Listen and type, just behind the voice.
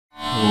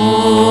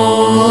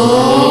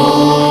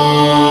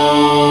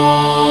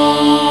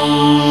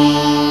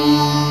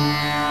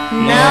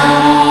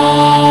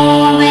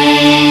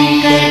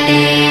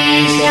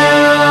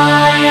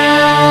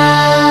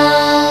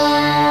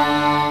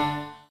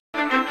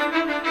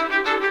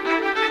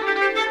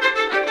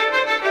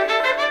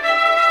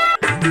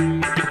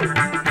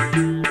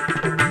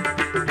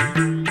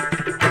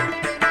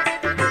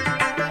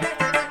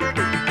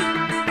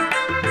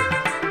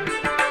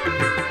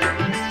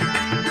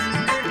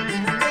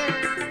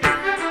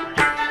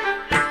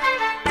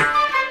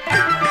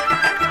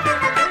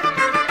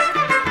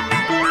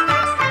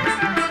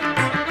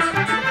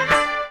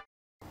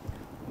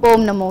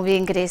ఓం నమో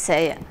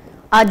వెంకటేశాయ.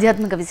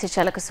 ఆధ్యాత్మిక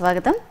విశేషాలకు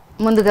స్వాగతం.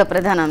 ముందుగా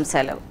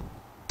ప్రధానాంశాలు.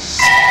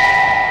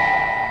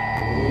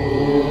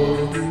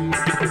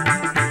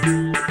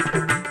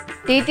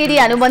 టీటీడీ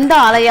అనుబంధ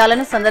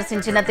ఆలయాలను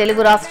సందర్శించిన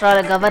తెలుగు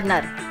రాష్ట్రాల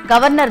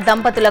గవర్నర్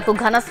దంపతులకు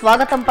ఘన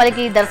స్వాగతం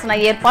పలికి దర్శన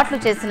ఏర్పాట్లు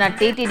చేసిన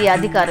టీటీడీ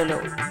అధికారులు.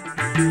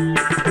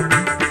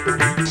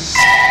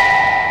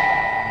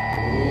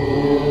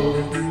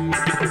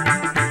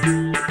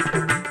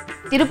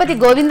 తిరుపతి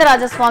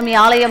గోవిందరాజస్వామి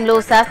ఆలయంలో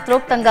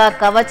శాస్త్రోక్తంగా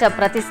కవచ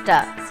ప్రతిష్ఠ.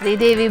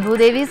 శ్రీదేవి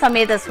భూదేవి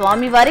సమేత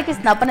స్వామివారికి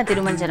స్నపన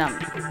తిరుమంజనం.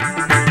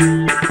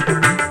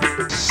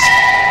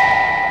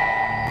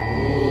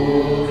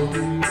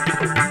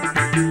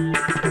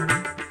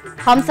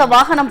 హంస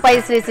వాహనంపై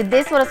శ్రీ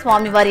సిద్ధేశ్వర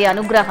స్వామివారి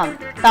అనుగ్రహం.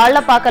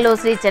 తాళ్లపాకలో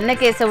శ్రీ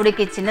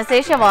చెన్నకేశవుడికి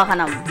చిన్నశేష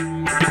వాహనం.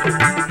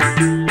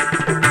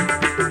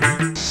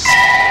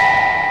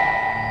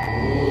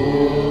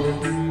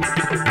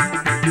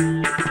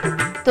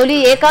 తొలి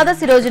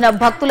ఏకాదశి రోజున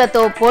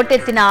భక్తులతో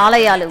పోటెత్తిన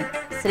ఆలయాలు.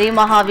 శ్రీ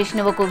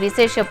మహావిష్ణువుకు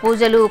విశేష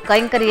పూజలు,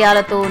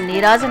 కైంకర్యాలతో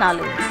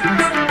నీరాజనాలు.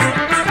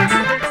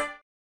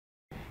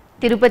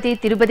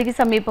 తిరుపతికి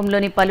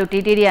సమీపంలోని పలు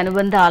టీటీడీ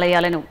అనుబంధ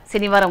ఆలయాలను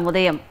శనివారం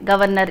ఉదయం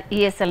గవర్నర్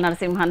ఈఎస్ఎల్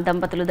నరసింహన్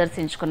దంపతులు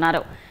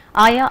దర్శించుకున్నారు.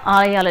 ఆయా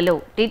ఆలయాలలో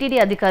టీటీడీ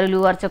అధికారులు,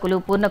 అర్చకులు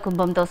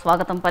పూర్ణకుంభంతో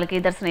స్వాగతం పలికి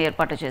దర్శన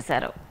ఏర్పాటు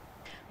చేశారు.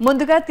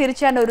 ముందుగా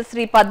తిరుచానూరు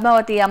శ్రీ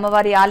పద్మావతి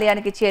అమ్మవారి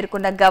ఆలయానికి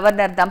చేరుకున్న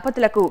గవర్నర్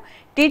దంపతులకు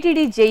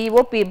TTD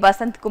JEO P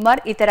Basant Kumar,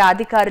 ఇతర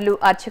అధికారులు,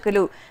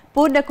 అర్చకులు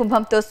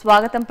పూర్ణకుంభంతో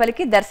స్వాగతం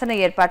పలికి దర్శన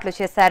ఏర్పాట్లు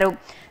చేశారు.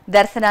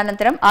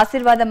 దర్శనానంతరం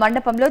ఆశీర్వాద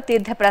మండపంలో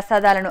తీర్థ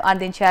ప్రసాదాలను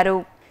అందించారు.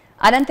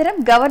 అనంతరం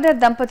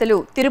గవర్నర్ దంపతులు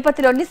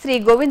తిరుపతిలోని శ్రీ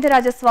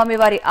గోవిందరాజస్వామి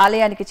వారి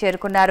ఆలయానికి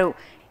చేరుకున్నారు.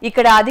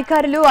 ఇక్కడ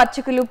అధికారులు,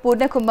 అర్చకులు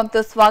పూర్ణకుంభంతో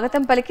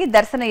స్వాగతం పలికి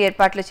దర్శన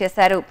ఏర్పాట్లు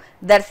చేశారు.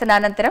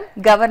 దర్శనానంతరం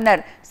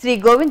గవర్నర్ శ్రీ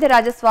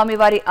గోవిందరాజస్వామి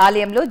వారి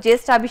ఆలయంలో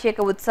జ్యేష్ఠాభిషేక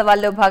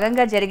ఉత్సవాల్లో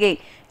భాగంగా జరిగే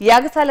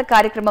యాగశాల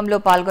కార్యక్రమంలో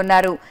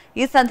పాల్గొన్నారు.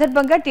 ఈ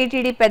సందర్భంగా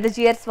టీటీడీ పెద్ద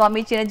జియర్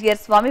స్వామి, చిన్న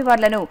జియర్ స్వామి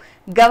వార్లను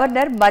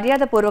గవర్నర్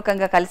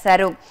మర్యాదపూర్వకంగా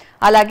కలిశారు.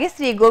 అలాగే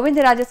శ్రీ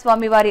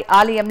గోవిందరాజస్వామి వారి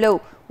ఆలయంలో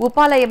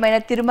ఉపాలయమైన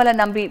తిరుమల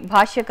నంబి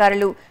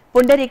భాష్యకారులు,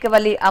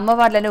 పుండరీకవల్లి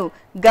అమ్మవార్లను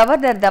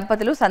గవర్నర్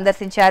దంపతులు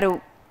సందర్శించారు.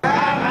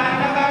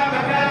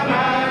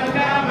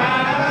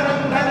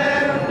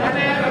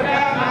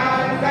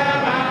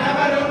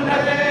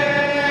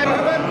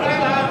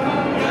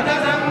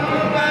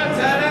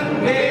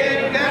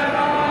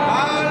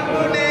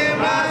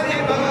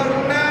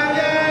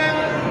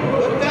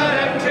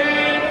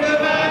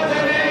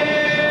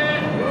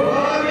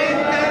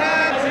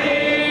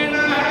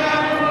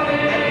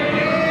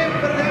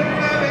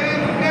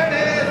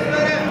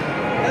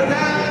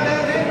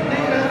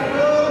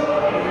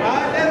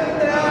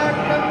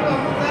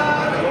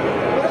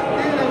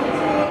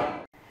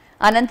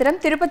 అనంతరం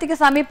తిరుపతికి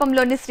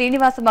సమీపంలోని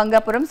శ్రీనివాస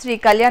మంగాపురం శ్రీ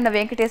కళ్యాణ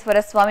వెంకటేశ్వర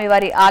స్వామి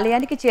వారి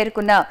ఆలయానికి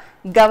చేరుకున్న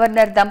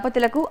గవర్నర్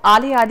దంపతులకు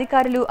ఆలయ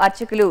అధికారులు,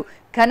 అర్చకులు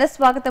ఘన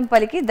స్వాగతం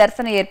పలికి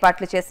దర్శన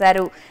ఏర్పాట్లు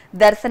చేశారు.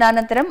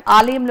 దర్శనానంతరం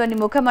ఆలయంలోని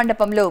ముఖ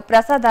మండపంలో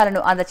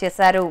ప్రసాదాలను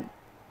అందజేశారు.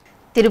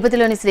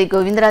 తిరుపతిలోని శ్రీ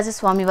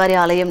గోవిందరాజస్వామి వారి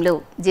ఆలయంలో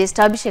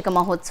జ్యేష్ఠాభిషేక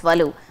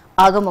మహోత్సవాలు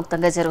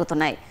ఆగమోక్తంగా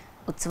జరుగుతున్నాయి.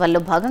 ఉత్సవాల్లో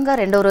భాగంగా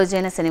రెండవ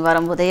రోజైన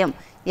శనివారం ఉదయం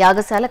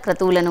యాగశాల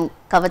క్రతువులను,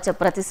 కవచ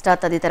ప్రతిష్ఠ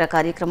తదితర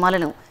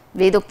కార్యక్రమాలను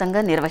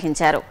వేదోక్తంగా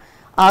నిర్వహించారు.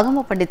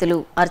 ఆగమ పండితులు,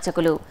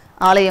 అర్చకులు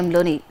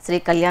ఆలయంలోని శ్రీ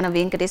కళ్యాణ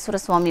వెంకటేశ్వర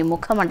స్వామి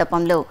ముఖ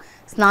మండపంలో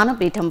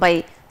స్నానపీఠంపై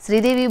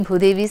శ్రీదేవి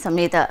భూదేవి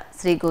సమేత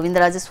శ్రీ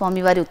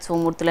గోవిందరాజస్వామి వారి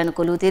ఉత్సవమూర్తులను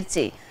కొలువు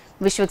తీర్చి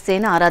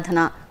విశ్వక్సేన ఆరాధన,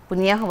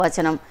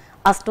 పుణ్యాహవచనం,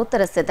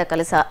 అష్టోత్తర శత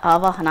కలశ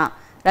ఆవాహన,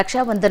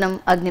 రక్షాబంధనం,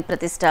 అగ్ని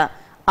ప్రతిష్ఠ,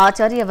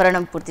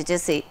 ఆచార్యవరణం పూర్తి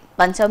చేసి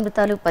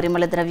పంచామృతాలు,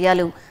 పరిమళ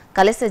ద్రవ్యాలు,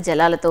 కలశ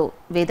జలాలతో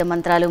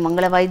వేదమంత్రాలు,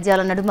 మంగళ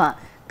వాయిద్యాల నడుమ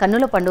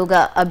కన్నుల పండుగ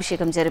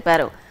అభిషేకం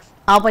జరిపారు.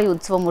 ఆపై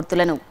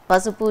ఉత్సవమూర్తులను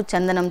పసుపు,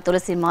 చందనం,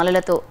 తులసి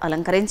మాలలతో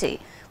అలంకరించి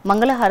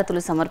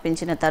మంగళహారతులు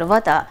సమర్పించిన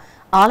తరువాత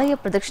ఆలయ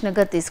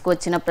ప్రదక్షిణగా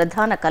తీసుకువచ్చిన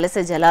ప్రధాన కలశ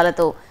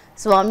జలాలతో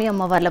స్వామి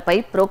అమ్మవార్లపై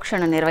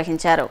ప్రోక్షణ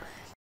నిర్వహించారు.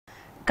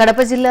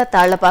 కడప జిల్లా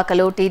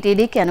తాళ్లపాకలో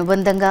టీటీడీకి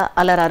అనుబంధంగా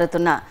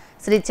అలరారుతున్న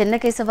శ్రీ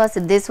చెన్నకేశవ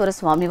సిద్ధేశ్వర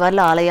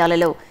స్వామివార్ల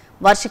ఆలయాలలో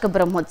వార్షిక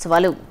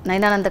బ్రహ్మోత్సవాలు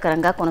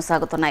నయనానందకరంగా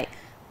కొనసాగుతున్నాయి.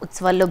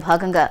 ఉత్సవాల్లో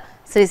భాగంగా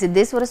శ్రీ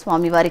సిద్ధేశ్వర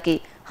స్వామివారికి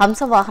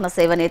హంసవాహన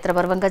సేవ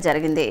నేత్రపర్వంగా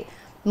జరిగింది.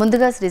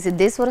 ముందుగా శ్రీ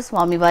సిద్ధేశ్వర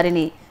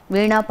స్వామివారిని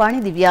వీణాపాణి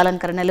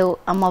దివ్యాలంకరణలో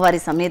అమ్మవారి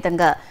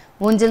సమేతంగా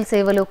ఊంజల్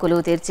సేవలో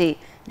కొలువు తీర్చి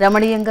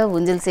రమణీయంగా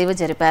ఊంజల్ సేవ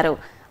జరిపారు.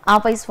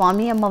 ఆపై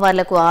స్వామి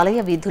అమ్మవార్లకు ఆలయ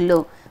వీధుల్లో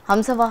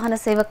హంసవాహన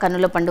సేవ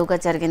కన్నుల పండుగ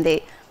జరిగింది.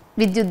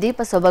 విద్యుత్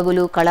దీప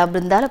సొబగులు,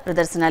 కళాబృందాల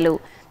ప్రదర్శనలు,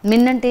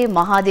 మిన్నంటే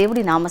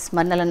మహాదేవుడి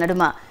నామస్మరణల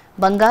నడుమ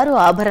బంగారు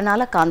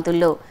ఆభరణాల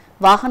కాంతుల్లో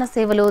వాహన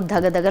సేవలో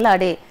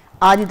దగదగలాడే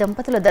ఆది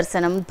దంపతుల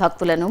దర్శనం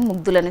భక్తులను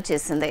ముగ్ధులను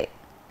చేసింది.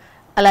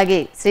 అలాగే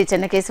శ్రీ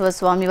చెన్నకేశవ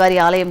స్వామివారి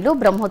ఆలయంలో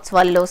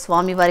బ్రహ్మోత్సవాల్లో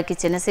స్వామివారికి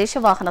చిన్నశేష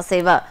వాహన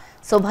సేవ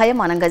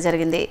శోభాయమానంగా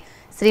జరిగింది.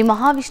 శ్రీ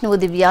మహావిష్ణువు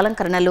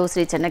దివ్యాలంకరణలో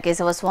శ్రీ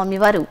చెన్నకేశవ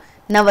స్వామివారు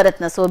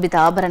నవరత్న శోభిత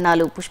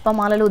ఆభరణాలు,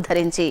 పుష్పమాలలు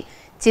ధరించి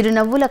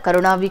చిరునవ్వుల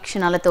కరుణా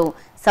వీక్షణాలతో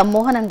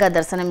సమ్మోహనంగా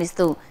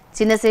దర్శనమిస్తూ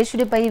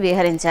చిన్నశేషుడిపై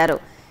విహరించారు.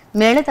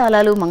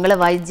 మేళతాళాలు, మంగళ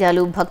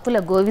వాయిద్యాలు, భక్తుల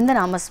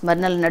గోవిందనామ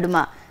స్మరణల నడుమ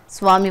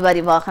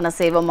స్వామివారి వాహన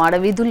సేవ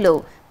మాడవీధుల్లో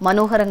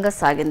మనోహరంగా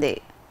సాగింది.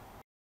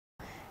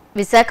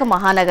 విశాఖ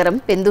మహానగరం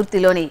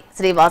పెందుర్తిలోని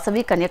శ్రీ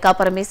వాసవి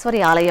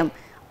కన్యకాపరమేశ్వరి ఆలయం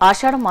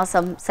ఆషాఢ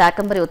మాసం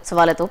శాకంబరి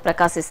ఉత్సవాలతో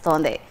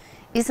ప్రకాశిస్తోంది.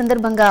 ఈ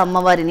సందర్భంగా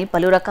అమ్మవారిని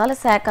పలు రకాల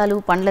శాఖలు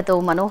పండ్లతో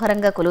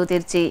మనోహరంగా కొలువు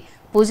తీర్చి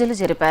పూజలు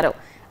జరిపారు.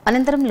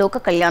 అనంతరం లోక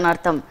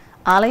కళ్యాణార్థం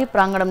ఆలయ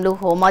ప్రాంగణంలో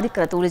హోమాది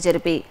క్రతువులు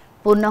జరిపి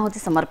పూర్ణాహుతి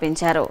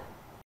సమర్పించారు.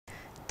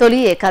 తొలి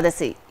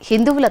ఏకాదశి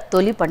హిందువుల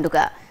తొలి పండుగ.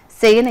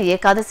 శయన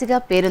ఏకాదశిగా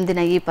పేరొందిన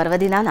ఈ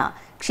పర్వదినాన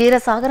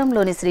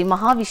క్షీరసాగరంలోని శ్రీ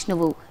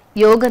మహావిష్ణువు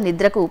యోగ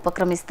నిద్రకు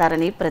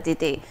ఉపక్రమిస్తారని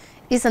ప్రతీతి.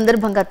 ఈ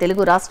సందర్భంగా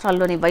తెలుగు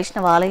రాష్ట్రాల్లోని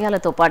వైష్ణవ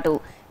ఆలయాలతో పాటు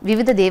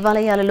వివిధ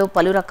దేవాలయాలలో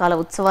పలు రకాల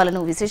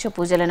ఉత్సవాలను, విశేష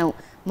పూజలను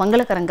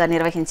మంగళకరంగా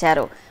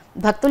నిర్వహించారు.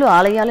 భక్తులు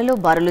ఆలయాలలో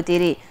బారులు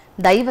తీరి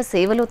దైవ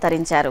సేవలో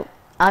తరించారు.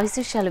 ఆ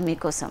విశేషాలు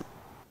మీకోసం.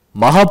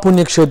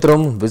 మహాపుణ్యక్షేత్రం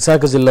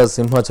విశాఖ జిల్లా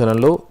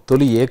సింహాచలంలో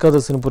తొలి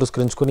ఏకాదశిని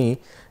పురస్కరించుకుని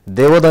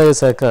దేవాదాయ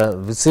శాఖ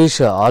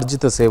విశేష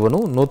ఆర్జిత సేవను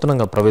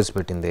నూతనంగా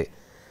ప్రవేశపెట్టింది.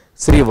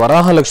 శ్రీ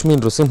వరాహలక్ష్మీ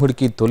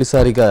నృసింహుడికి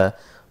తొలిసారిగా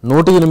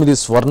 108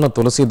 స్వర్ణ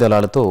తులసి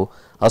దళాలతో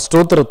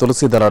అష్టోత్తర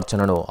తులసి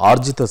దళార్చనను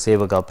ఆర్జిత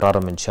సేవగా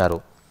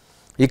ప్రారంభించారు.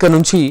 ఇక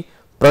నుంచి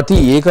ప్రతి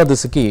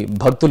ఏకాదశికి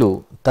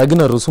భక్తులు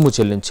తగిన రుసుము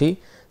చెల్లించి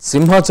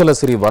సింహాచల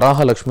శ్రీ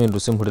వరాహలక్ష్మీ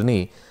నృసింహుడిని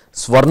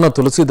స్వర్ణ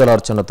తులసి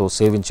దళార్చనతో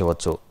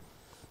సేవించవచ్చు.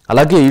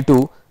 అలాగే ఇటు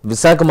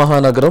విశాఖ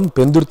మహానగరం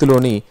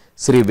పెందుర్తిలోని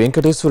శ్రీ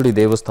వెంకటేశ్వరుడి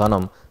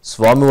దేవస్థానం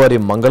స్వామివారి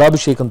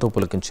మంగళాభిషేకంతో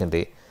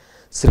పులకించింది.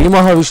 శ్రీ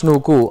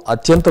మహావిష్ణువుకు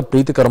అత్యంత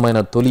ప్రీతికరమైన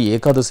తొలి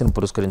ఏకాదశిని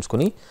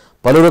పురస్కరించుకుని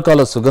పలు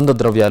రకాల సుగంధ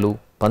ద్రవ్యాలు,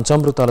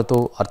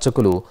 పంచామృతాలతో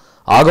అర్చకులు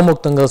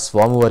ఆగమోక్తంగా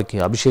స్వామివారికి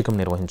అభిషేకం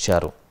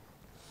నిర్వహించారు.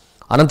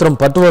 అనంతరం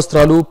పట్టు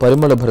వస్త్రాలు,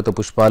 పరిమళ భరిత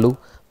పుష్పాలు,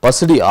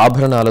 పసిడి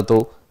ఆభరణాలతో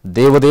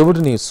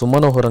దేవదేవుడిని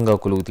సుమనోహరంగా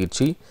కొలువు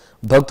తీర్చి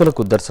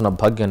భక్తులకు దర్శన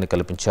భాగ్యాన్ని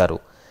కల్పించారు.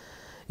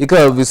 ఇక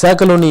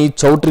విశాఖలోని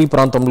చౌట్రీ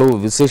ప్రాంతంలో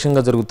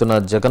విశేషంగా జరుగుతున్న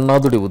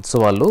జగన్నాథుడి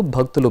ఉత్సవాల్లో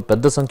భక్తులు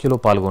పెద్ద సంఖ్యలో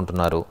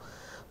పాల్గొంటున్నారు.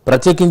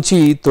 ప్రత్యేకించి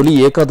తొలి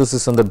ఏకాదశి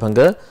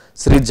సందర్భంగా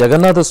శ్రీ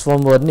జగన్నాథ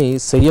స్వామివారిని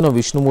శయ్యన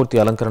విష్ణుమూర్తి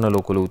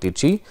అలంకరణలో కొలువు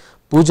తీర్చి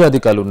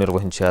పూజాధికారులు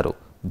నిర్వహించారు.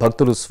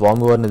 భక్తులు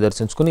స్వామివారిని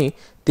దర్శించుకుని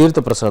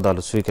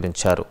తీర్థప్రసాదాలు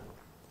స్వీకరించారు.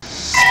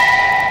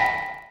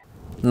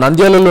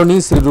 నంద్యాలలోని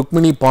శ్రీ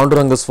రుక్మిణి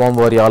పాండురంగ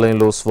స్వామివారి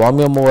ఆలయంలో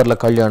స్వామి అమ్మవార్ల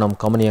కళ్యాణం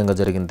కమనీయంగా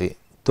జరిగింది.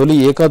 తొలి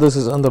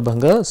ఏకాదశి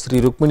సందర్భంగా శ్రీ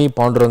రుక్మిణి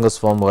పాండురంగ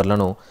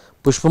స్వామివార్లను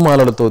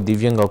పుష్పమాలలతో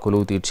దివ్యంగా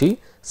కొలువు తీర్చి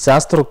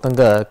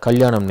శాస్త్రోక్తంగా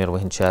కళ్యాణం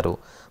నిర్వహించారు.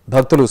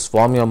 భక్తులు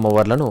స్వామి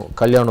అమ్మవార్లను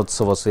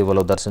కళ్యాణోత్సవ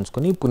సేవలో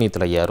దర్శించుకుని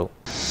పునీతులయ్యారు.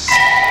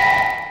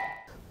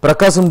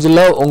 ప్రకాశం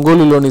జిల్లా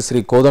ఒంగోలులోని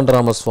శ్రీ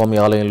కోదండరామస్వామి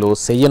ఆలయంలో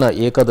శయ్యన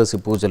ఏకాదశి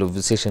పూజలు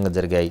విశేషంగా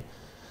జరిగాయి.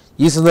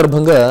 ఈ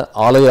సందర్భంగా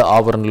ఆలయ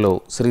ఆవరణలో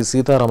శ్రీ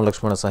సీతారామ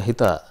లక్ష్మణ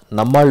సహిత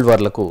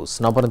నమ్మాళ్వార్లకు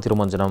స్నపన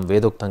తిరుమంజనం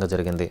వేదోక్తంగా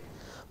జరిగింది.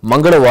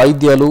 మంగళ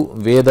వాయిద్యాలు,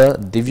 వేద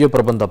దివ్య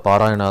ప్రబంధ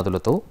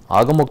పారాయణాదులతో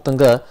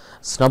ఆగమోక్తంగా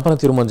స్నపన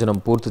తిరుమంజనం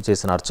పూర్తి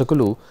చేసిన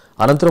అర్చకులు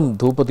అనంతరం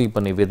ధూపదీప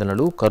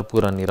నివేదనలు,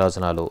 కర్పూర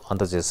నీరాజనాలు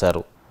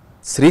అందజేశారు.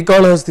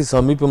 శ్రీకాళహస్తి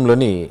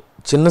సమీపంలోని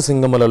చిన్న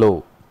సింగమలలో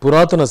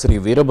పురాతన శ్రీ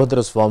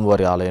వీరభద్ర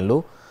స్వామివారి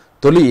ఆలయంలో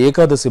తొలి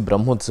ఏకాదశి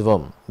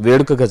బ్రహ్మోత్సవం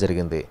వేడుకగా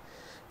జరిగింది.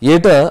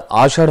 ఏటా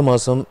ఆషాఢ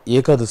మాసం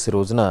ఏకాదశి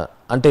రోజున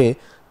అంటే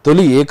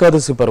తొలి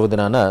ఏకాదశి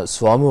పర్వదినాన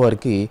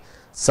స్వామివారికి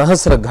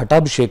సహస్ర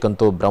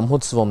ఘటాభిషేకంతో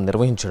బ్రహ్మోత్సవం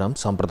నిర్వహించడం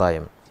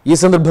సంప్రదాయం. ఈ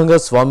సందర్భంగా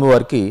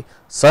స్వామివారికి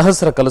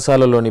సహస్ర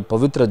కలశాలలోని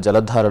పవిత్ర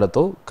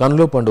జలధారలతో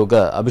కన్నుల పండుగ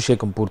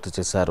అభిషేకం పూర్తి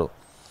చేశారు.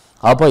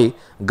 ఆపై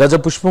గజ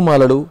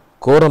పుష్పమాలలు,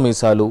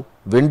 కోరమీసాలు,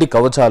 వెండి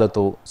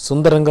కవచాలతో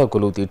సుందరంగా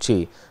కొలువు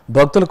తీర్చి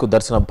భక్తులకు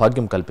దర్శన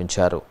భాగ్యం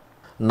కల్పించారు.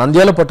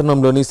 నంద్యాల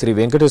పట్టణంలోని శ్రీ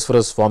వెంకటేశ్వర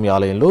స్వామి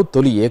ఆలయంలో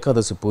తొలి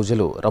ఏకాదశి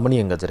పూజలు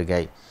రమణీయంగా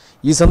జరిగాయి.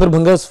 ఈ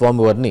సందర్భంగా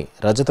స్వామివారిని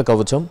రజత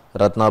కవచం,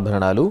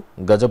 రత్నాభరణాలు,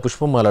 గజ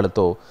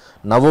పుష్పమాలలతో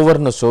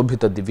నవవర్ణ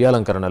శోభిత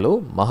దివ్యాలంకరణలో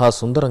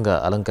మహాసుందరంగా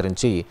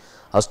అలంకరించి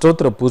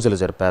అష్టోత్తర పూజలు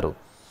జరిపారు.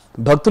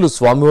 భక్తులు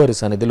స్వామివారి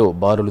సన్నిధిలో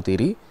బారులు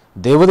తీరి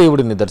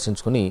దేవదేవుడిని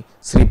దర్శించుకుని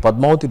శ్రీ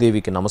పద్మావతి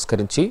దేవికి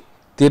నమస్కరించి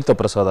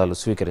తీర్థప్రసాదాలు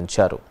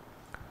స్వీకరించారు.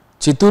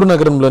 చిత్తూరు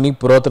నగరంలోని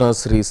పురాతన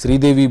శ్రీ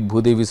శ్రీదేవి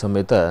భూదేవి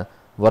సమేత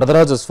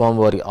వరదరాజ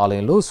స్వామివారి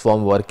ఆలయంలో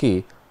స్వామివారికి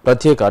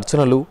ప్రత్యేక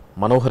అర్చనలు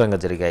మనోహరంగా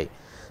జరిగాయి.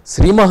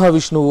 శ్రీ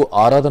మహావిష్ణువు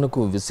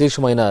ఆరాధనకు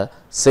విశేషమైన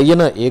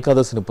శయ్యన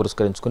ఏకాదశిని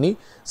పురస్కరించుకుని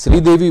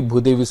శ్రీదేవి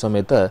భూదేవి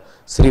సమేత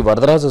శ్రీ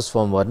వరదరాజ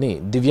స్వామివారిని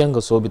దివ్యాంగ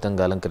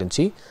శోభితంగా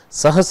అలంకరించి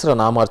సహస్ర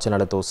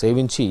నామార్చనలతో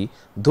సేవించి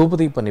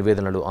ధూపదీప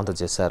నివేదనలు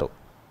అందజేశారు.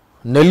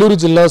 నెల్లూరు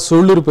జిల్లా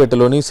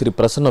సూళ్లూరుపేటలోని శ్రీ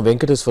ప్రసన్న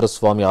వెంకటేశ్వర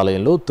స్వామి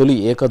ఆలయంలో తొలి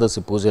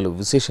ఏకాదశి పూజలు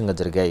విశేషంగా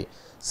జరిగాయి.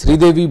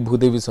 శ్రీదేవి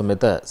భూదేవి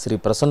సమేత శ్రీ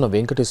ప్రసన్న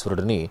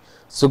వెంకటేశ్వరుడిని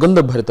సుగంధ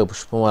భరిత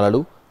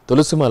పుష్పమాలలు,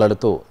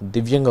 తులసిమాలలతో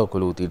దివ్యంగా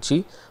కొలువు తీర్చి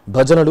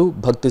భజనలు,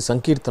 భక్తి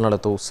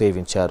సంకీర్తనలతో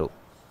సేవించారు.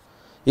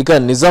 ఇక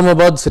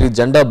నిజామాబాద్ శ్రీ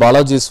జెండా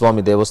బాలాజీ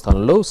స్వామి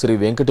దేవస్థానంలో శ్రీ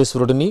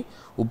వెంకటేశ్వరుడిని,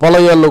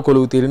 ఉపాలయాల్లో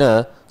కొలువు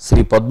తీరిన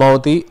శ్రీ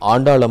పద్మావతి,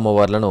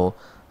 ఆండాళమ్మవార్లను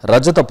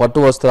రజత పట్టు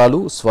వస్త్రాలు,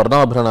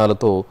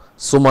 స్వర్ణాభరణాలతో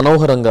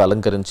సుమనోహరంగా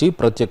అలంకరించి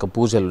ప్రత్యేక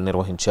పూజలు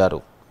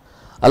నిర్వహించారు.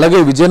 అలాగే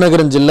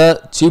విజయనగరం జిల్లా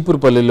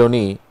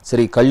చీపురుపల్లిలోని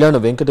శ్రీ కళ్యాణ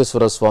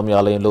వెంకటేశ్వర స్వామి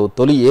ఆలయంలో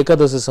తొలి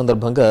ఏకాదశి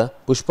సందర్భంగా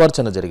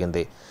పుష్పార్చన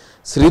జరిగింది.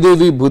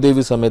 శ్రీదేవి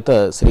భూదేవి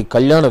సమేత శ్రీ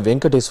కళ్యాణ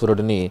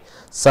వెంకటేశ్వరుడిని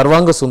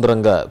సర్వాంగ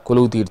సుందరంగా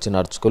కొలువు తీర్చిన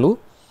అర్చకులు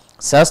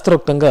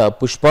శాస్త్రోక్తంగా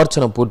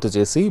పుష్పార్చన పూర్తి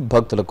చేసి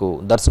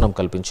భక్తులకు దర్శనం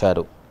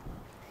కల్పించారు.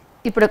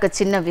 ఇప్పుడు ఒక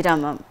చిన్న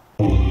విరామం.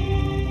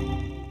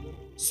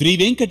 శ్రీ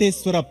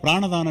వెంకటేశ్వర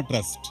ప్రాణదాన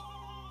ట్రస్ట్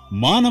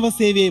మానవ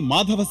సేవే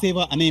మాధవ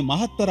సేవ అనే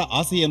మహత్తర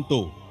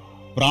ఆశయంతో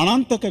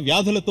ప్రాణాంతక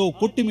వ్యాధులతో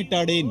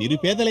కొట్టుమిట్టాడే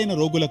నిరుపేదలైన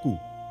రోగులకు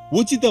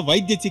ఉచిత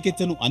వైద్య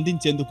చికిత్సను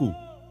అందించేందుకు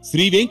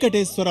శ్రీ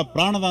వెంకటేశ్వర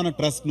ప్రాణదాన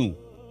ట్రస్ట్ ను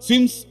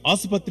స్విమ్స్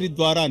ఆసుపత్రి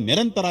ద్వారా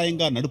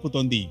నిరంతరాయంగా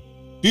నడుపుతోంది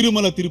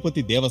తిరుమల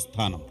తిరుపతి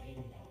దేవస్థానం.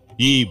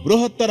 ఈ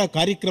బృహత్తర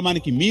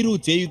కార్యక్రమానికి మీరు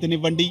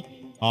చేయూతనివ్వండి.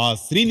 ఆ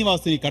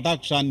శ్రీనివాసుని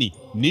కటాక్షాన్ని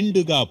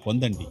నిండుగా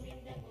పొందండి.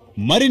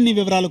 మరిన్ని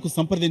వివరాలకు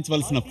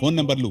సంప్రదించవలసిన ఫోన్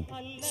నంబర్లు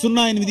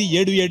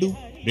 087722777777,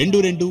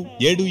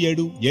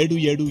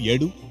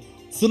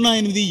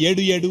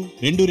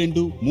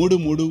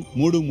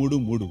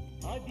 087722333333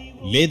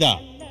 లేదా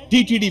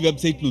TTD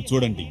వెబ్సైట్ ను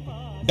చూడండి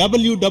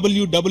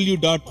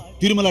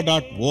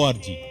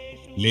www.tirumala.org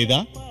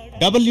లేదా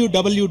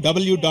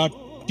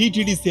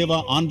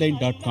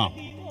www.ttdsevaonline.com.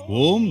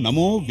 ఓం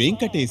నమో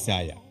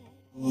వెంకటేశాయ.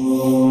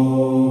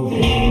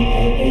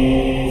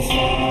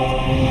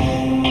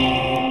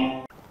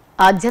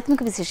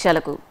 ఆధ్యాత్మిక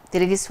విశేషాలకు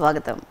తిరిగి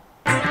స్వాగతం.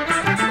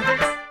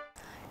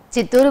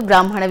 చిత్తూరు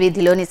బ్రాహ్మణ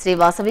వీధిలోని శ్రీ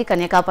వాసవి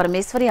కన్యకా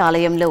పరమేశ్వరి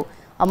ఆలయంలో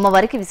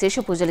అమ్మవారికి విశేష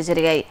పూజలు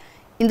జరిగాయి.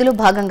 ఇందులో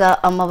భాగంగా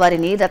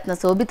అమ్మవారిని రత్న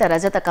శోభిత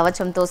రజత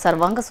కవచంతో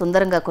సర్వాంగ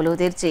సుందరంగా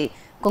కొలువుతీర్చి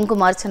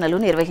కుంకుమార్చనలు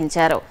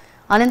నిర్వహించారు.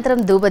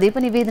 అనంతరం ధూపదీప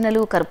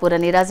నివేదనలు, కర్పూర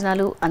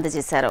నీరాజనాలు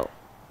అందజేశారు.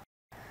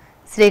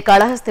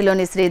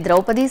 శ్రీకాళహస్తిలోని శ్రీ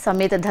ద్రౌపది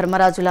సమేత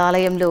ధర్మరాజుల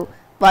ఆలయంలో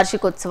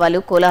వార్షికోత్సవాలు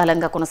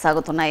కోలాహలంగా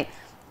కొనసాగుతున్నాయి.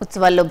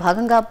 ఉత్సవాల్లో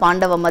భాగంగా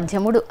పాండవ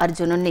మధ్యముడు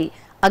అర్జునుణ్ణి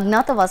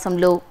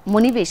అజ్ఞాతవాసంలో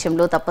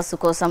మునివేషంలో తపస్సు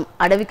కోసం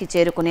అడవికి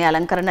చేరుకునే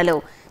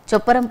అలంకరణలో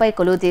చొప్పరంపై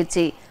కొలువు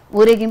తీర్చి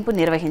ఊరేగింపు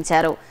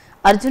నిర్వహించారు.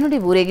 అర్జునుడి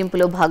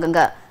ఊరేగింపులో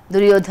భాగంగా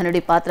దుర్యోధనుడి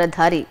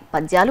పాత్రధారి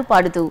పద్యాలు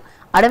పాడుతూ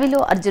అడవిలో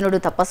అర్జునుడు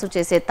తపస్సు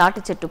చేసే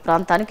తాటి చెట్టు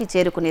ప్రాంతానికి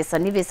చేరుకునే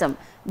సన్నివేశం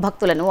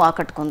భక్తులను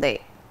ఆకట్టుకుంది.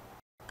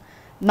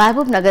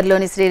 మహబూబ్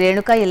నగర్లోని శ్రీ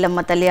రేణుకా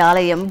ఎల్లమ్మ తల్లి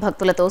ఆలయం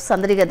భక్తులతో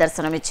సందడిగా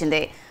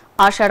దర్శనమిచ్చింది.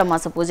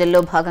 ఆషాఢమాస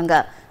పూజల్లో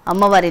భాగంగా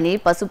అమ్మవారిని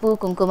పసుపు,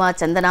 కుంకుమ,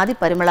 చందనాది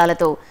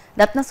పరిమళాలతో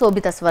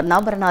రత్నశోభిత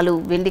స్వర్ణాభరణాలు,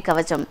 వెండి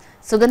కవచం,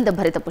 సుగంధ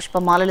భరిత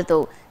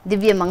పుష్పమాలలతో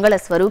దివ్య మంగళ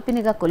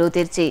స్వరూపినిగా కొలువు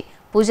తీర్చి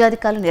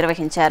పూజాధికాలు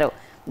నిర్వహించారు.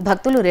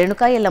 భక్తులు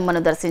రేణుకా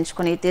ఎల్లమ్మను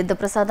దర్శించుకుని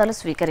తీర్థప్రసాదాలు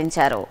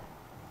స్వీకరించారు.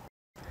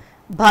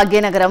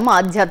 భాగ్యనగరం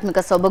ఆధ్యాత్మిక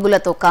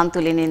సొబగులతో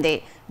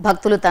కాంతులినింది.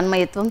 భక్తులు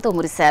తన్మయత్వంతో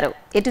మురిశారు.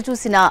 ఎటు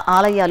చూసినా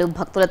ఆలయాలు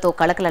భక్తులతో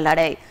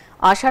కళకళలాడాయి.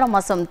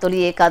 ఆషాఢమాసం తొలి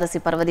ఏకాదశి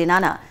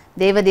పర్వదినాన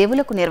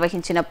దేవదేవులకు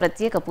నిర్వహించిన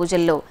ప్రత్యేక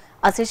పూజల్లో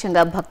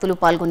అశేషంగా భక్తులు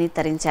పాల్గొని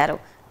తరించారు.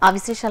 ఆ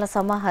విశేషాల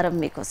సమాహారం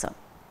మీకోసం.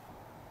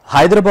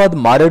 హైదరాబాద్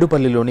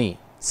మారేడుపల్లిలోని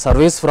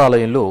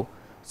సర్వేశ్వరాలయంలో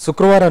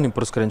శుక్రవారాన్ని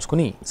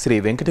పురస్కరించుకుని శ్రీ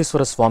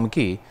వెంకటేశ్వర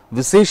స్వామికి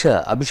విశేష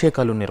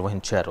అభిషేకాలు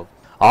నిర్వహించారు.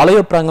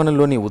 ఆలయ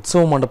ప్రాంగణంలోని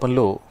ఉత్సవ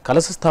మండపంలో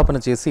కలశ స్థాపన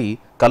చేసి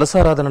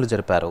కలశారాధనలు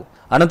జరిపారు.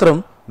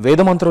 అనంతరం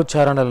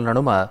వేదమంత్రోచ్చారణల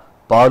నడుమ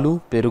పాలు,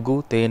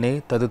 పెరుగు,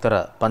 తేనె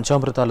తదితర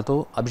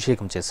పంచామృతాలతో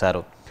అభిషేకం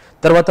చేశారు.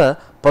 తర్వాత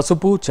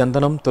పసుపు,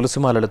 చందనం,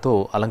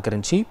 తులసిమాలలతో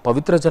అలంకరించి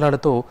పవిత్ర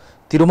జలాలతో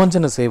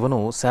తిరుమంజన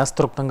సేవను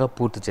శాస్త్రోక్తంగా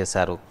పూర్తి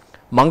చేశారు.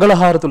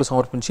 మంగళహారతులు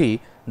సమర్పించి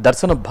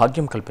దర్శన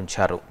భాగ్యం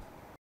కల్పించారు.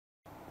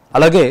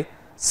 అలాగే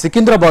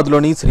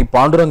సికింద్రాబాద్లోని శ్రీ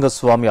పాండురంగ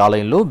స్వామి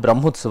ఆలయంలో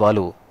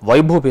బ్రహ్మోత్సవాలు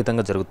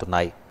వైభవపేతంగా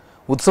జరుగుతున్నాయి.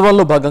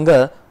 ఉత్సవాల్లో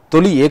భాగంగా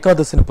తొలి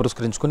ఏకాదశిని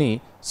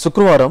పురస్కరించుకుని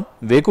శుక్రవారం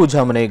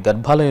వేకువజామునే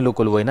గర్భాలయంలో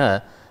కొలువైన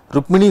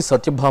రుక్మిణీ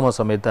సత్యభామ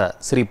సమేత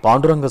శ్రీ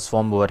పాండురంగ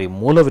స్వామివారి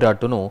మూల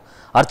విరాట్టును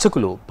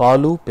అర్చకులు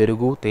పాలు,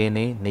 పెరుగు,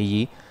 తేనె,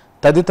 నెయ్యి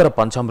తదితర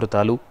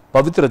పంచామృతాలు,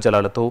 పవిత్ర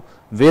జలాలతో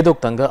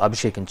వేదోక్తంగా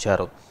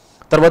అభిషేకించారు.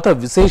 తర్వాత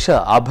విశేష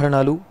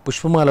ఆభరణాలు,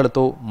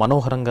 పుష్పమాలలతో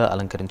మనోహరంగా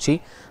అలంకరించి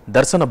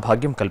దర్శన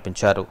భాగ్యం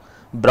కల్పించారు.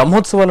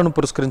 బ్రహ్మోత్సవాలను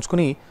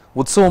పురస్కరించుకుని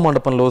ఉత్సవ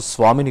మండపంలో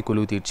స్వామిని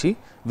కొలువు తీర్చి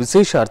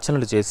విశేష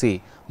అర్చనలు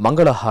చేసి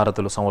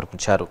మంగళహారతులు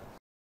సమర్పించారు.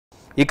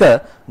 ఇక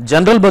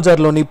జనరల్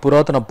బజార్లోని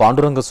పురాతన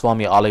పాండురంగ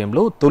స్వామి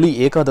ఆలయంలో తొలి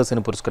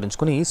ఏకాదశిని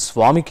పురస్కరించుకుని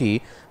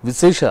స్వామికి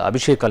విశేష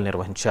అభిషేకాలు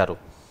నిర్వహించారు.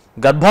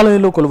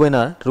 గర్భాలయంలో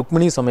కొలువైన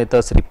రుక్మిణీ సమేత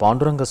శ్రీ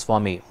పాండురంగ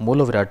స్వామి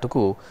మూల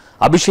విరాట్టుకు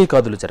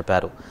అభిషేకాదులు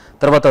జరిపారు.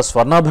 తర్వాత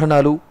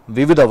స్వర్ణాభరణాలు,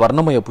 వివిధ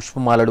వర్ణమయ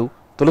పుష్పమాలలు,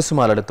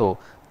 తులసిమాలలతో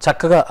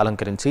చక్కగా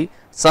అలంకరించి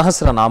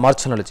సహస్ర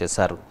నామార్చనలు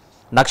చేశారు.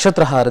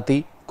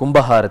 నక్షత్రహారతి,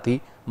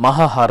 కుంభహారతి,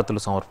 మహాహారతులు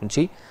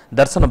సమర్పించి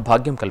దర్శన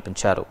భాగ్యం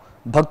కల్పించారు.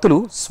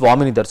 భక్తులు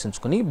స్వామిని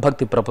దర్శించుకుని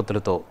భక్తి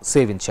ప్రపత్తులతో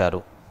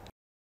సేవించారు.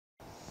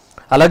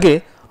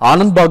 అలాగే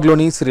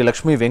ఆనంద్బాగ్లోని శ్రీ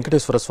లక్ష్మీ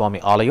వెంకటేశ్వర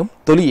స్వామి ఆలయం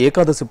తొలి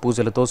ఏకాదశి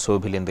పూజలతో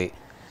శోభిల్లింది.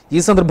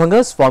 ఈ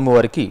సందర్భంగా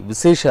స్వామివారికి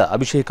విశేష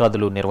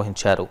అభిషేకాదులు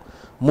నిర్వహించారు.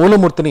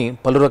 మూలమూర్తిని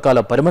పలు రకాల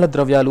పరిమళ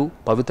ద్రవ్యాలు,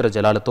 పవిత్ర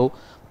జలాలతో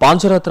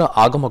పాంచరాత్ర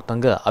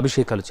ఆగమోక్తంగా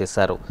అభిషేకాలు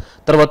చేశారు.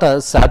 తర్వాత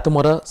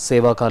శాతుమర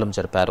సేవాకాలం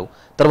జరిపారు.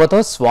 తర్వాత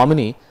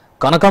స్వామిని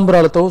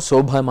కనకాంబరాలతో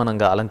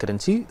శోభాయమానంగా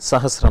అలంకరించి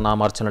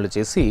సహస్రనామార్చనలు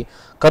చేసి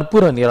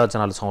కర్పూర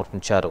నీరాజనాలు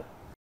సమర్పించారు.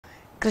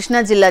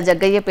 కృష్ణా జిల్లా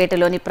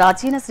జగ్గయ్యపేటలోని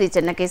ప్రాచీన శ్రీ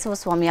చెన్నకేశవ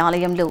స్వామి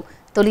ఆలయంలో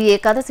తొలి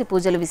ఏకాదశి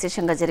పూజలు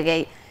విశేషంగా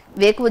జరిగాయి.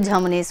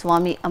 వేకువజామునే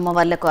స్వామి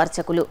అమ్మవార్లకు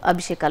అర్చకులు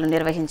అభిషేకాలు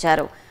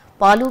నిర్వహించారు.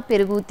 పాలు,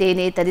 పెరుగు,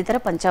 తేనె తదితర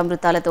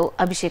పంచామృతాలతో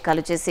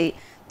అభిషేకాలు చేసి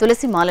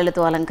తులసి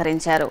మాలలతో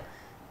అలంకరించారు.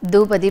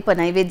 ధూపదీప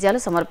నైవేద్యాలు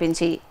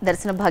సమర్పించి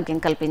దర్శన భాగ్యం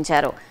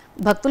కల్పించారు.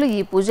 భక్తులు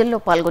ఈ పూజల్లో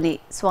పాల్గొని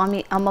స్వామి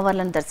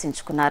అమ్మవార్లను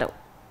దర్శించుకున్నారు.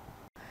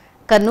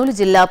 కర్నూలు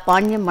జిల్లా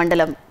పాణ్యం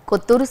మండలం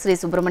కొత్తూరు శ్రీ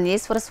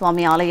సుబ్రహ్మణ్యేశ్వర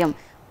స్వామి ఆలయం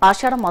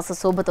ఆషాఢమాస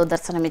శోభతో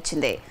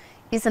దర్శనమిచ్చింది.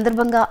 ఈ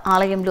సందర్భంగా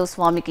ఆలయంలో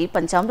స్వామికి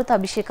పంచామృత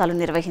అభిషేకాలు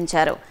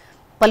నిర్వహించారు.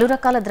 పలు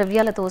రకాల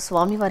ద్రవ్యాలతో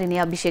స్వామివారిని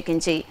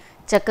అభిషేకించి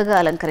చక్కగా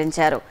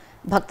అలంకరించారు.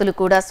 భక్తులు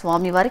కూడా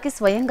స్వామివారికి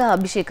స్వయంగా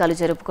అభిషేకాలు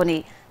జరుపుకొని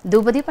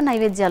ధూపదీప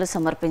నైవేద్యాలు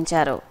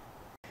సమర్పించారు.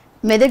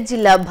 మెదక్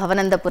జిల్లా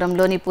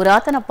భవనందపురంలోని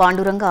పురాతన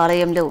పాండురంగ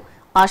ఆలయంలో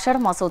ఆషాఢ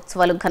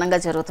మాసోత్సవాలు ఘనంగా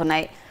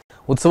జరుగుతున్నాయి.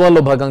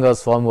 ఉత్సవాల్లో భాగంగా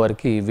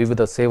స్వామివారికి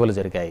వివిధ సేవలు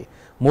జరిగాయి.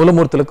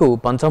 మూలమూర్తులకు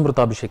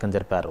పంచామృతాభిషేకం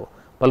జరిపారు.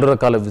 పలు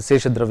రకాల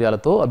విశేష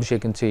ద్రవ్యాలతో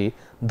అభిషేకించి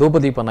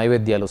ధూపదీప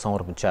నైవేద్యాలు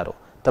సమర్పించారు.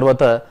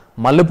 తర్వాత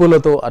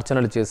మల్లెపూలతో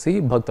అర్చనలు చేసి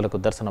భక్తులకు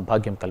దర్శన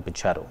భాగ్యం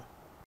కల్పించారు.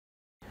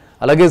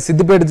 అలాగే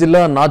సిద్దిపేట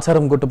జిల్లా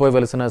నాచారం గుట్టపై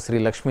వెలిసిన శ్రీ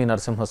లక్ష్మీ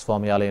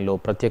నరసింహస్వామి ఆలయంలో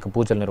ప్రత్యేక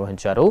పూజలు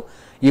నిర్వహించారు.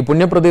 ఈ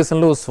పుణ్య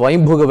ప్రదేశంలో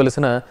స్వయంభూగా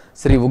వెలిసిన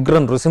శ్రీ ఉగ్ర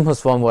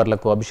నృసింహస్వామి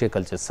వార్లకు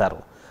అభిషేకాలు చేశారు.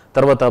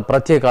 తర్వాత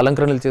ప్రత్యేక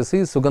అలంకరణలు చేసి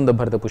సుగంధ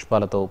భరిత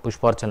పుష్పాలతో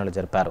పుష్పార్చనలు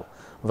జరిపారు.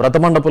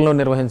 వ్రతమండపంలో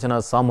నిర్వహించిన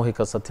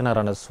సామూహిక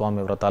సత్యనారాయణ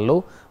స్వామి వ్రతాల్లో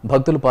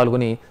భక్తులు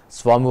పాల్గొని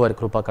స్వామివారి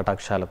కృపా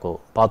కటాక్షాలకు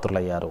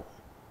పాత్రులయ్యారు.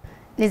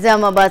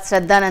 నిజామాబాద్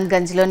శ్రద్ధానంద్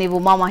గంజ్లోని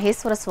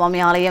ఉమామహేశ్వర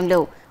స్వామి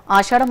ఆలయంలో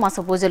ఆషాఢ మాస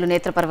పూజలు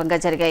నేత్రపర్వంగా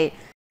జరిగాయి.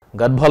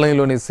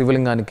 గర్భాలయంలోని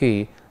శివలింగానికి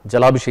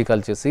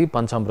జలాభిషేకాలు చేసి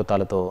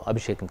పంచామృతాలతో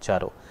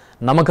అభిషేకించారు.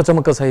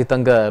 నమకచమక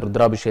సహితంగా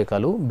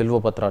రుద్రాభిషేకాలు,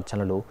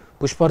 బిల్వపత్రార్చనలు,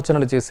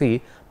 పుష్పార్చనలు చేసి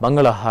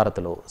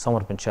మంగళహారతులు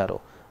సమర్పించారు.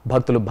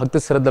 భక్తులు భక్తి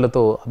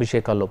శ్రద్ధలతో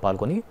అభిషేకాల్లో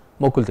పాల్గొని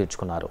మొక్కులు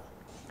తీర్చుకున్నారు.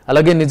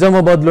 అలాగే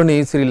నిజామాబాద్లోని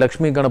శ్రీ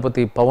లక్ష్మీ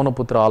గణపతి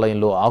పవనపుత్ర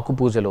ఆలయంలో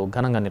ఆకుపూజలు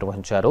ఘనంగా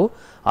నిర్వహించారు.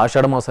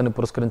 ఆషాఢమాసాన్ని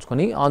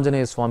పురస్కరించుకుని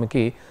ఆంజనేయ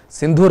స్వామికి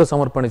సింధూర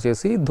సమర్పణ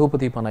చేసి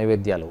ధూపదీప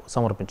నైవేద్యాలు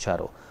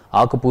సమర్పించారు.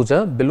 ఆకుపూజ,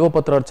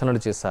 బిల్వపత్రార్చనలు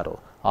చేశారు.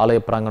 ఆలయ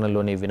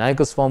ప్రాంగణంలోని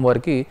వినాయక స్వామి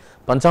వారికి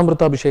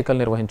పంచామృతాభిషేకాలు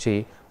నిర్వహించి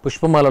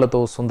పుష్పమాలలతో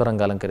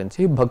సుందరంగా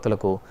అలంకరించి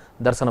భక్తులకు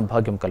దర్శన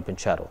భాగ్యం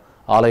కల్పించారు.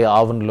 ఆలయ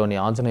ఆవరణలోని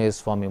ఆంజనేయ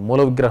స్వామి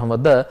మూల విగ్రహం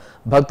వద్ద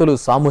భక్తులు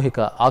సామూహిక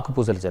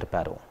ఆకుపూజలు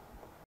జరిపారు.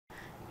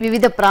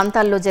 వివిధ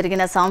ప్రాంతాల్లో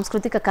జరిగిన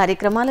సాంస్కృతిక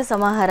కార్యక్రమాల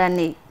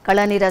సమాహారాన్ని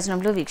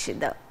కళానీరాజనంలో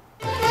వీక్షిద్దాం.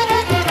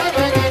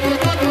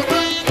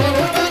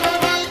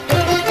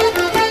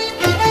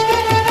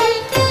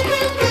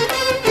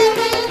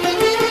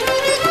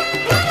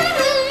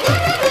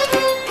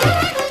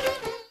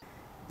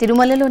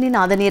 తిరుమలలోని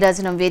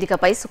నాదనీరాజనం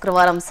వేదికపై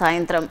శుక్రవారం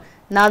సాయంత్రం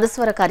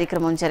నాదస్వర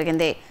కార్యక్రమం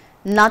జరిగింది.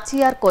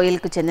 నాచియార్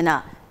కోయిల్కు చెందిన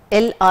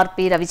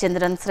ఎల్ఆర్పి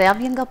రవిచంద్రన్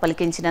శ్రావ్యంగా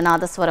పలికించిన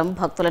నాదస్వరం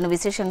భక్తులను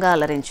విశేషంగా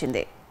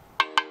అలరించింది.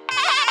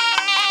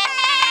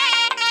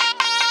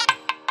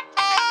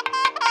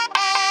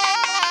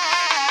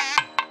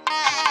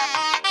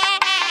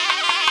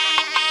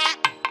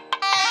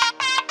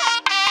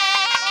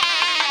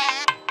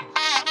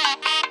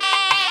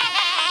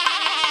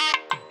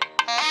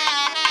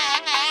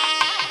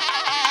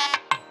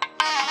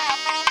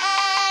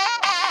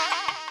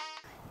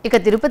 ఇక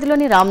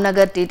తిరుపతిలోని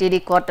రామ్నగర్ టీటీడీ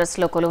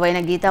క్వార్టర్స్లో కొలువైన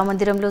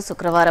గీతామందిరంలో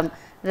శుక్రవారం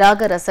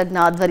రాగరసజ్ఞ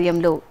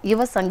ఆధ్వర్యంలో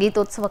యువ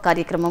సంగీతోత్సవ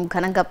కార్యక్రమం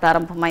ఘనంగా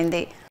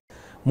ప్రారంభమైంది.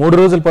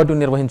 3 రోజుల పాటు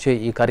నిర్వహించే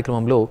ఈ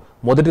కార్యక్రమంలో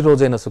మొదటి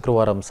రోజైన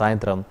శుక్రవారం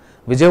సాయంత్రం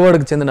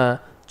విజయవాడకు చెందిన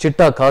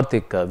చిట్టా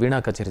కార్తిక్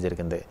వీణా కచేరీ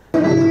జరిగింది.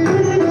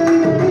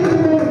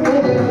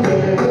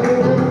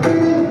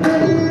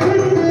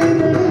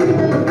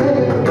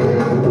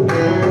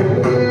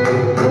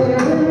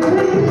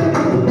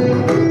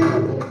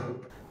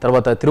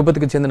 తర్వాత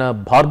తిరుపతికి చెందిన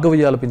భార్గవి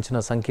ఆలపించిన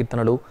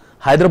సంకీర్తనలు,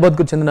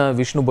 హైదరాబాద్కు చెందిన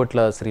విష్ణుభట్ల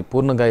శ్రీ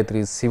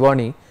పూర్ణగాయత్రి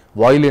శివాణి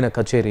వాయులీన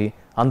కచేరీ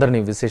అందరినీ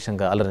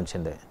విశేషంగా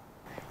అలరించింది.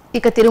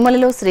 ఇక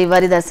తిరుమలలో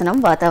శ్రీవారి దర్శనం,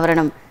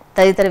 వాతావరణం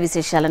తదితర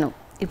విశేషాలను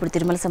ఇప్పుడు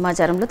తిరుమల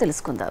సమాచారంలో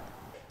తెలుసుకుందాం.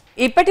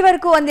 ఇప్పటి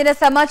వరకు అందిన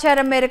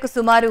సమాచారం మేరకు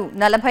సుమారు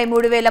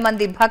 43,000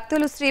 మంది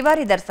భక్తులు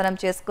శ్రీవారి దర్శనం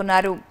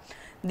చేసుకున్నారు.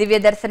 దివ్య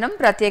దర్శనం,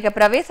 ప్రత్యేక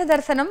ప్రవేశ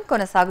దర్శనం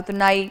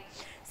కొనసాగుతున్నాయి.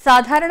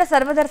 సాధారణ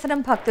సర్వదర్శనం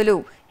భక్తులు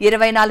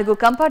 24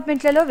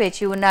 కంపార్ట్మెంట్లలో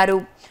వేచి ఉన్నారు.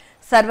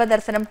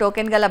 సర్వదర్శనం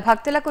టోకెన్ గల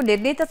భక్తులకు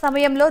నిర్ణీత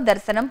సమయంలో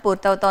దర్శనం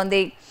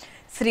పూర్తవుతోంది.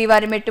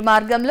 శ్రీవారి మెట్టు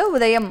మార్గంలో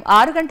ఉదయం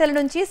 6 గంటల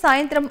నుంచి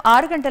సాయంత్రం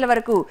 6 గంటల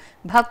వరకు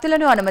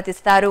భక్తులను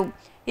అనుమతిస్తారు.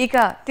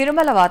 ఇక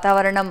తిరుమల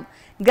వాతావరణం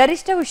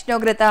గరిష్ట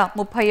ఉష్ణోగ్రత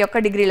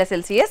 31 డిగ్రీల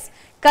సెల్సియస్,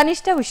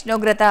 కనిష్ట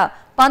ఉష్ణోగ్రత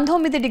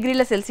 19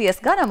 డిగ్రీల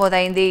సెల్సియస్ గా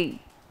నమోదైంది.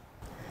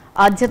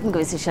 ఆధ్యాత్మిక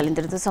విశేషాలు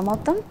ఇంతటితో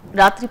సమాప్తం.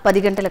 రాత్రి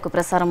 10 గంటలకు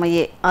ప్రసారం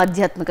అయ్యే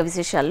ఆధ్యాత్మిక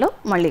విశేషాల్లో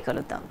మళ్ళీ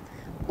కలుద్దాం.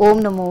 ఓం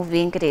నమో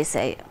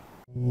వెంకటేశాయ.